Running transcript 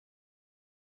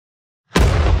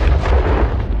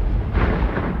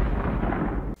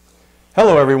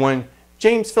Hello everyone,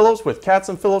 James Phillips with Katz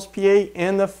 & Phillips PA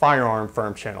and the Firearm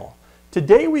Firm channel.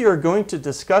 Today we are going to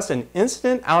discuss an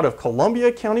incident out of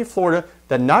Columbia County, Florida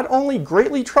that not only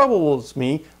greatly troubles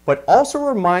me, but also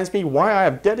reminds me why I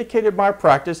have dedicated my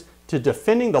practice to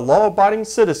defending the law-abiding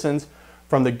citizens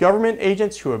from the government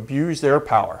agents who abuse their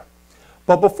power.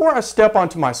 But before I step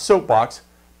onto my soapbox,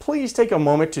 please take a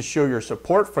moment to show your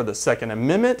support for the Second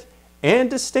Amendment and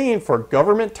disdain for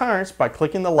government tyrants by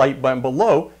clicking the like button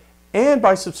below and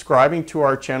by subscribing to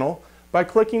our channel by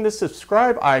clicking the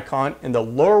subscribe icon in the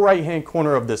lower right hand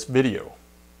corner of this video.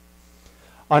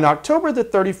 On October the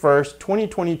 31st,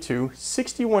 2022,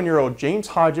 61-year-old James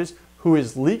Hodges, who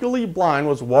is legally blind,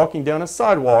 was walking down a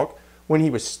sidewalk when he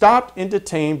was stopped and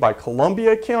detained by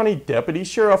Columbia County Deputy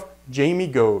Sheriff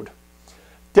Jayme Gohde.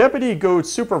 Deputy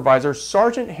Gohde's supervisor,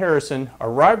 Sargent Harrison,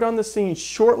 arrived on the scene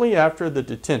shortly after the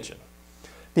detention.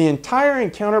 The entire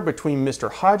encounter between Mr.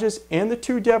 Hodges and the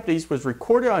two deputies was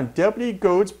recorded on Deputy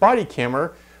Gohde's body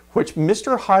camera, which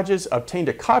Mr. Hodges obtained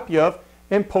a copy of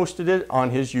and posted it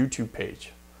on his YouTube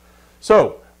page.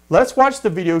 So, let's watch the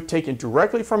video taken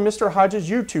directly from Mr. Hodges'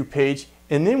 YouTube page,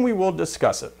 and then we will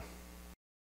discuss it.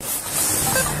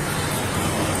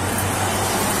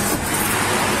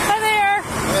 Hi there!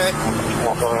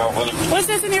 Hey. What's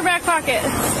this in your back pocket?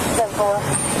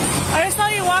 I just saw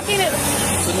you walking it.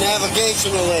 It's a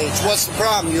navigational age. What's the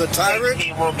problem? You a tyrant?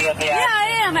 Yeah,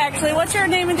 I am actually. What's your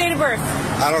name and date of birth?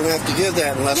 I don't have to give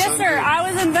that unless Yes, sir. I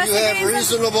was investigating. You have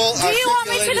reasonable. Do you want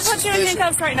me to put you in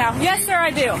handcuffs right now? Yes, sir,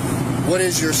 I do. What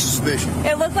is your suspicion?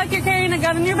 It looks like you're carrying a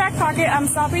gun in your back pocket. I'm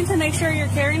stopping to make sure you're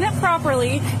carrying it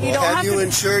properly. You don't have you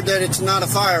ensured that it's not a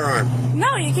firearm?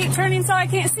 No, you keep turning so I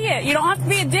can't see it. You don't have to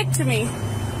be a dick to me.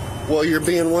 Well, you're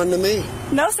being one to me.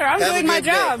 No, sir, I'm doing my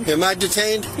job. Am I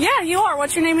detained? Yeah, you are.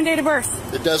 What's your name and date of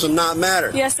birth? It does not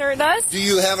matter. Yes, sir, it does. Do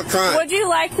you have a crime? Would you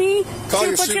like me Call to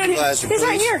your put supervisor, you in? He's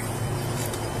right please. here.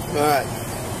 All right.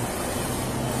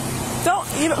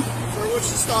 You don't. Sir, what's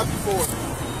she stop you for?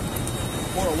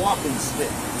 For a walking stick.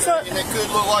 So, And it could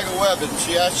look like a weapon.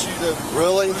 She asked you to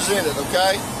Really? present it,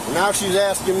 okay? Now she's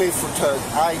asking me for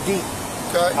ID.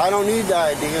 Okay. I don't need the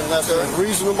ID unless there's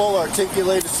reasonable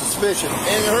articulated suspicion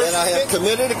that I have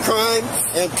committed a crime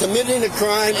and committing a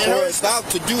crime or about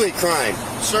to do a crime.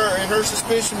 Sir, and her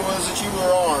suspicion was that you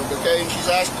were armed, okay? And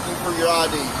she's asking you for your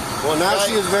ID. Well, now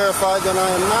she has verified that I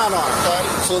am not armed. Okay.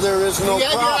 So there is no Do you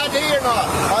have problem. your ID or not?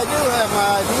 I do have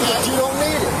my ID, but you don't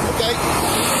need it. Okay.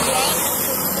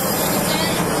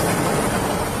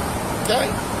 Okay.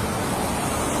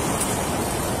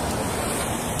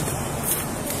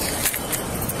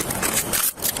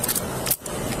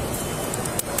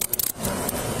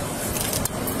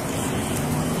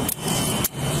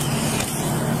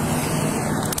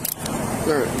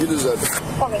 Sir, you deserve it.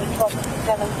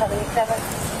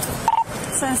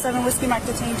 77 Whiskey Mike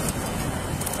detained.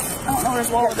 I don't know where his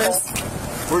wallet is.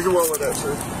 Where's your wallet at,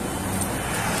 sir?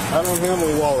 I don't have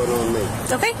my wallet on me.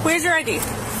 Okay, where's your ID?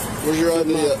 Where's your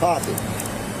ID? In my pocket.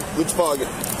 Which pocket?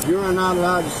 You are not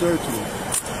allowed to search me.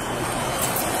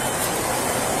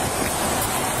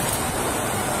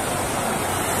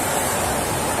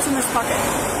 It's in this pocket.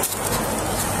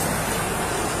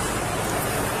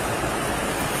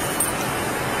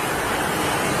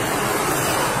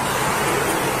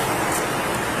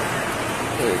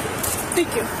 There you go.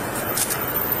 Thank you.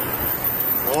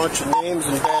 I want your names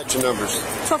and badge numbers.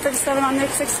 1237 on Nick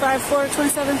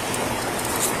 65427.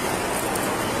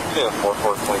 Yeah,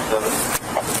 4427.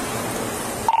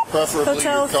 Preferably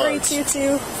Hotel your cards.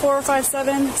 322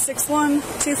 457 61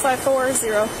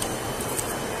 2540.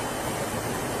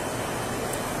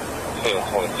 Yeah,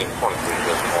 26,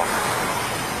 23,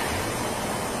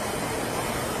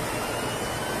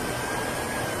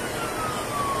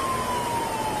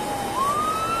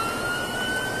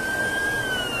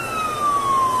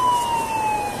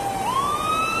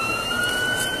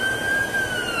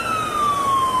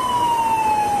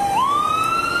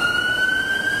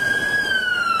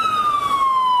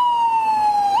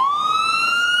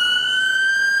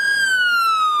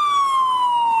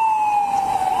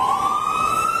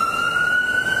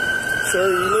 Sir,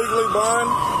 are you legally blind?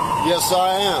 Yes,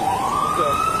 I am.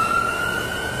 Okay.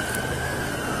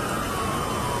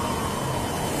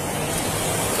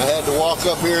 I had to walk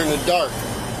up here in the dark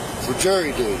for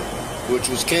jury duty, which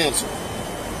was canceled.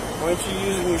 Why aren't you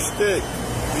using your stick?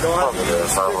 You don't have to use your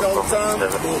stick all the time?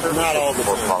 Not all the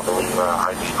time.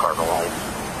 ID card alone.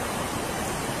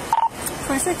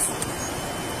 26.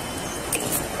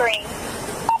 Green.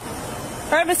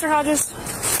 All right, Mr. Hodges.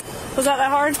 Was that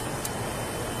hard?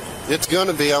 It's going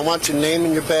to be. I want your name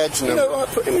and your badge number. You know, I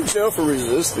put him in jail for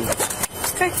resisting.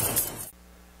 Okay.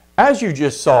 As you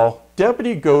just saw,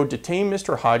 Deputy Gohde detained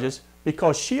Mr. Hodges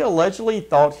because she allegedly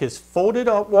thought his folded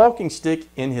up walking stick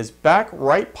in his back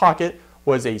right pocket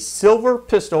was a silver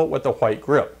pistol with a white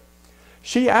grip.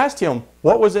 She asked him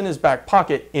what was in his back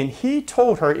pocket, and he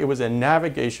told her it was a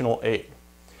navigational aid.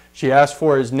 She asked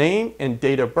for his name and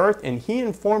date of birth, and he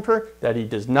informed her that he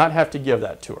does not have to give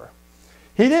that to her.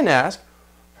 He then asked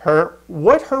her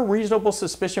what her reasonable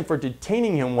suspicion for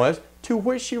detaining him was, to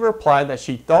which she replied that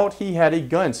she thought he had a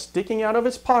gun sticking out of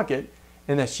his pocket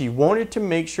and that she wanted to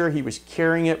make sure he was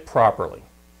carrying it properly.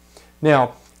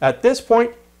 Now, at this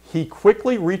point, he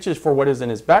quickly reaches for what is in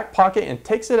his back pocket and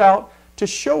takes it out to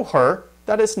show her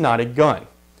that it's not a gun.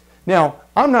 Now,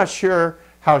 I'm not sure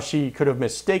how she could have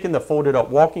mistaken the folded up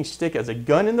walking stick as a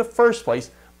gun in the first place,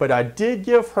 but I did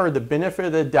give her the benefit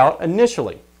of the doubt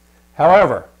initially.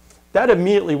 However, that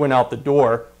immediately went out the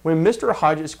door when Mr.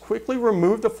 Hodges quickly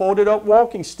removed the folded up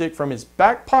walking stick from his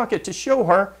back pocket to show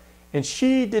her, and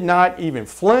she did not even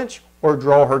flinch or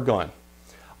draw her gun.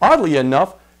 Oddly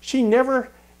enough, she never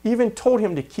even told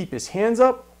him to keep his hands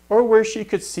up or where she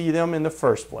could see them in the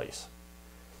first place.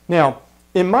 Now,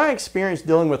 in my experience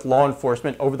dealing with law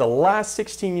enforcement over the last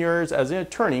 16 years as an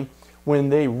attorney, when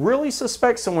they really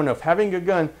suspect someone of having a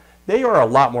gun, they are a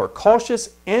lot more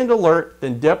cautious and alert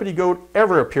than Deputy Gohde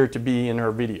ever appeared to be in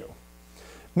her video.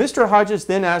 Mr. Hodges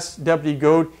then asked Deputy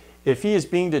Gohde if he is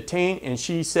being detained, and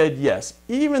she said yes,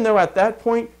 even though at that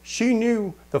point she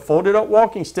knew the folded up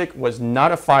walking stick was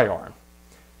not a firearm.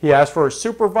 He asked for a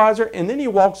supervisor, and then he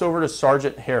walks over to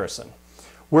Sargent Harrison,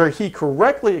 where he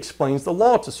correctly explains the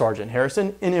law to Sargent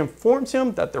Harrison and informs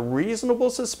him that the reasonable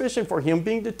suspicion for him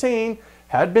being detained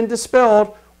had been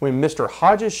dispelled when Mr.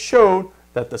 Hodges showed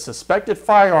that the suspected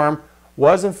firearm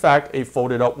was in fact a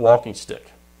folded up walking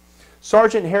stick.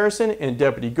 Sargent Harrison and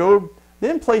Deputy Gohde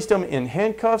then placed him in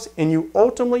handcuffs, and you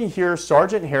ultimately hear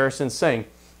Sargent Harrison saying,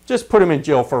 "Just put him in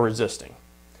jail for resisting."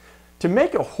 To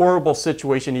make a horrible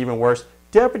situation even worse,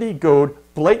 Deputy Gohde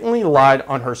blatantly lied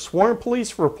on her sworn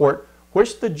police report,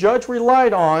 which the judge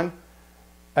relied on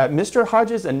at Mr.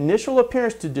 Hodges' initial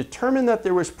appearance to determine that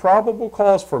there was probable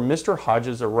cause for Mr.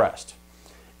 Hodges' arrest.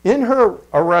 In her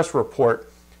arrest report,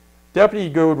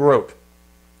 Deputy Gohde wrote,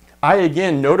 "I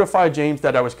again notified James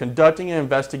that I was conducting an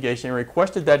investigation and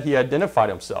requested that he identify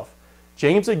himself.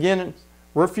 James again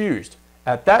refused.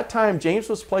 At that time, James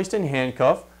was placed in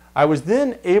handcuffs. I was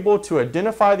then able to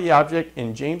identify the object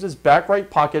in James's back right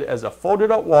pocket as a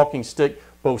folded up walking stick,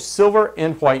 both silver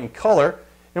and white in color,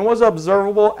 and was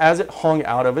observable as it hung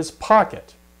out of his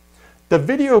pocket." The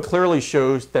video clearly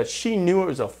shows that she knew it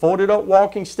was a folded up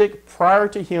walking stick prior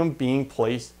to him being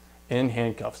placed in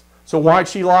handcuffs. So why'd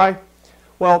she lie?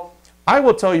 Well, I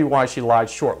will tell you why she lied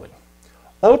shortly.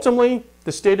 Ultimately,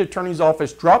 the state attorney's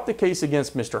office dropped the case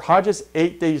against Mr. Hodges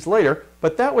 8 days later,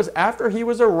 but that was after he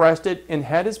was arrested and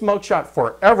had his mugshot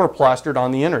forever plastered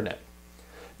on the internet.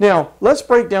 Now, let's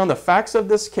break down the facts of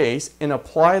this case and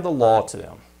apply the law to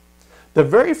them. The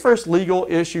very first legal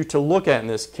issue to look at in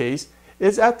this case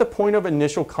is at the point of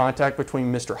initial contact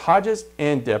between Mr. Hodges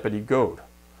and Deputy Gohde.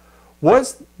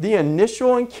 Was the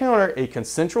initial encounter a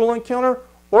consensual encounter,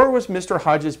 or was Mr.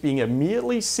 Hodges being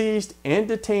immediately seized and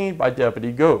detained by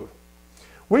Deputy Gohde?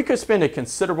 We could spend a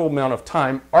considerable amount of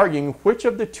time arguing which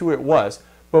of the two it was,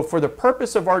 but for the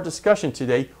purpose of our discussion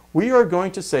today, we are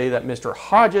going to say that Mr.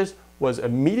 Hodges was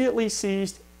immediately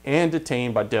seized and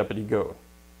detained by Deputy Gohde.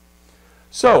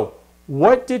 So,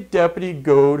 what did Deputy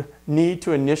Gohde need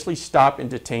to initially stop and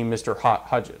detain Mr.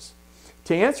 Hodges?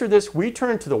 To answer this, we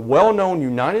turn to the well-known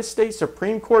United States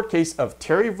Supreme Court case of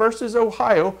Terry versus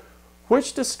Ohio,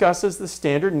 which discusses the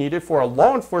standard needed for a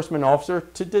law enforcement officer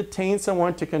to detain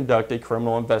someone to conduct a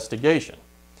criminal investigation.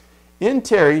 In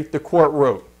Terry, the court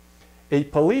wrote, "A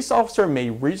police officer may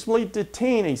reasonably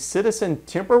detain a citizen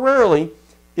temporarily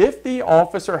if the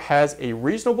officer has a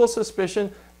reasonable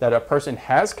suspicion that a person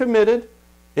has committed,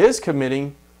 is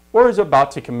committing, or is about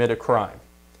to commit a crime."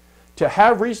 To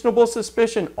have reasonable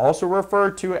suspicion, also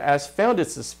referred to as founded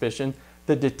suspicion,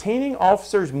 the detaining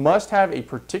officers must have a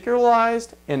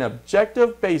particularized and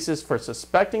objective basis for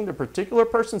suspecting the particular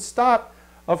person stopped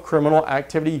of criminal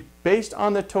activity based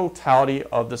on the totality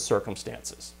of the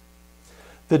circumstances.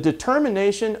 The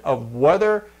determination of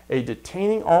whether a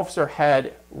detaining officer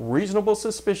had reasonable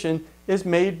suspicion is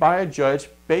made by a judge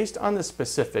based on the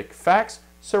specific facts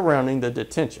surrounding the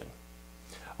detention.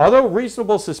 Although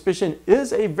reasonable suspicion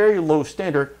is a very low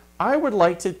standard, I would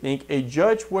like to think a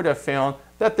judge would have found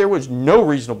that there was no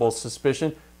reasonable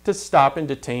suspicion to stop and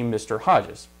detain Mr.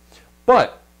 Hodges.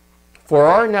 But for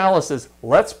our analysis,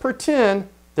 let's pretend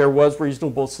there was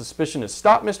reasonable suspicion to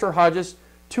stop Mr. Hodges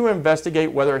to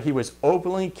investigate whether he was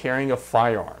openly carrying a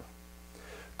firearm.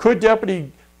 Could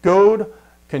Deputy Gohde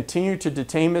continued to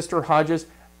detain Mr. Hodges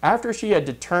after she had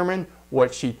determined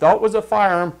what she thought was a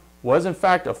firearm was in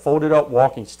fact a folded up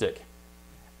walking stick.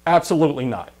 Absolutely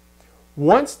not.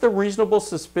 Once the reasonable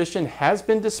suspicion has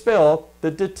been dispelled,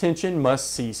 the detention must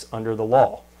cease under the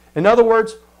law. In other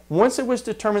words, once it was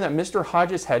determined that Mr.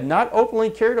 Hodges had not openly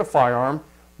carried a firearm,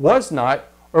 was not,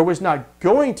 or was not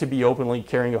going to be openly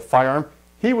carrying a firearm,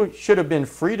 he should have been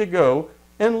free to go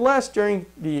unless during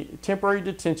the temporary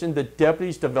detention the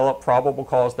deputies developed probable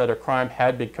cause that a crime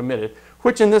had been committed,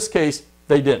 which in this case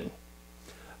they didn't.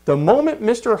 The moment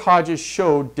Mr. Hodges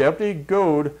showed Deputy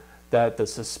Gohde that the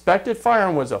suspected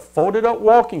firearm was a folded up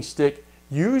walking stick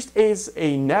used as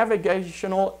a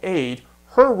navigational aid,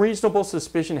 her reasonable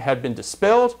suspicion had been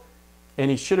dispelled and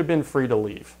he should have been free to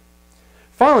leave.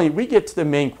 Finally, we get to the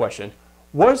main question.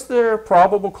 Was there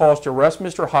probable cause to arrest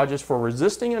Mr. Hodges for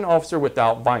resisting an officer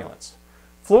without violence?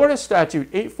 Florida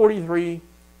Statute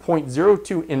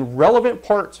 843.02 in relevant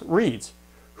parts reads,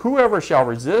 "Whoever shall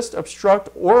resist, obstruct,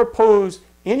 or oppose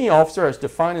any officer as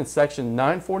defined in section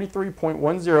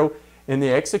 943.10 in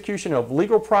the execution of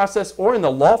legal process or in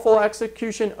the lawful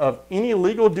execution of any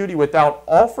legal duty without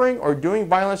offering or doing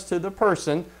violence to the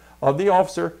person of the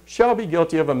officer shall be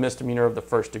guilty of a misdemeanor of the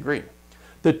first degree."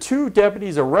 The two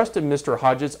deputies arrested Mr.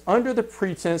 Hodges under the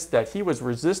pretense that he was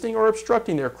resisting or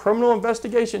obstructing their criminal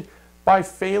investigation by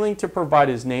failing to provide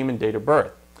his name and date of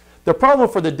birth. The problem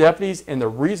for the deputies and the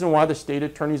reason why the state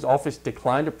attorney's office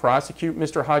declined to prosecute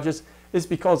Mr. Hodges is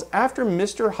because after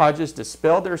Mr. Hodges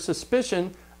dispelled their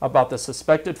suspicion about the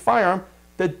suspected firearm,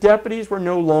 the deputies were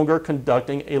no longer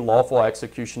conducting a lawful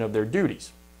execution of their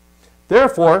duties.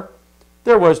 Therefore,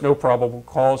 there was no probable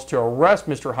cause to arrest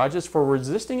Mr. Hodges for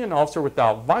resisting an officer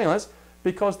without violence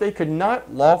because they could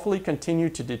not lawfully continue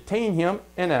to detain him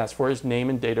and ask for his name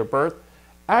and date of birth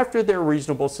after their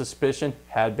reasonable suspicion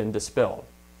had been dispelled.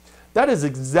 That is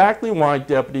exactly why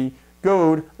Deputy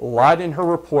Gohde lied in her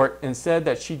report and said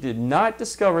that she did not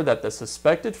discover that the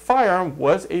suspected firearm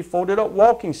was a folded up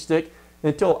walking stick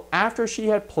until after she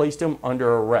had placed him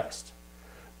under arrest.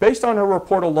 Based on her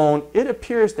report alone, it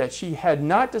appears that she had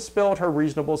not dispelled her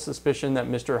reasonable suspicion that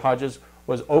Mr. Hodges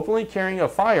was openly carrying a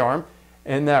firearm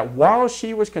and that while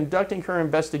she was conducting her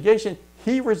investigation,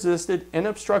 he resisted and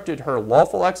obstructed her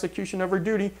lawful execution of her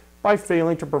duty by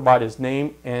failing to provide his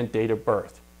name and date of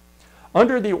birth.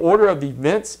 Under the order of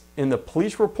events in the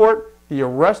police report, the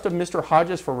arrest of Mr.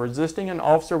 Hodges for resisting an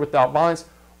officer without violence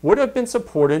would have been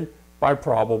supported by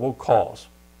probable cause.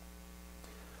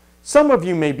 Some of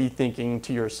you may be thinking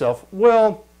to yourself,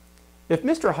 well, if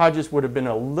Mr. Hodges would have been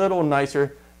a little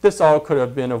nicer, this all could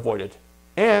have been avoided.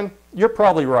 And you're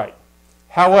probably right.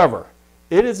 However,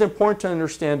 it is important to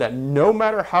understand that no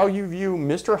matter how you view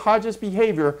Mr. Hodges'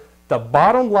 behavior, the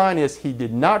bottom line is he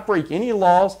did not break any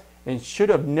laws and should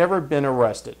have never been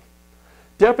arrested.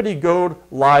 Deputy Gohde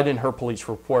lied in her police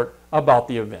report about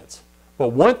the events. But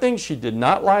one thing she did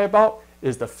not lie about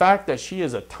is the fact that she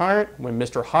is a tyrant when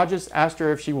Mr. Hodges asked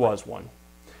her if she was one.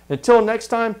 Until next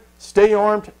time, stay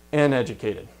armed and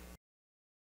educated.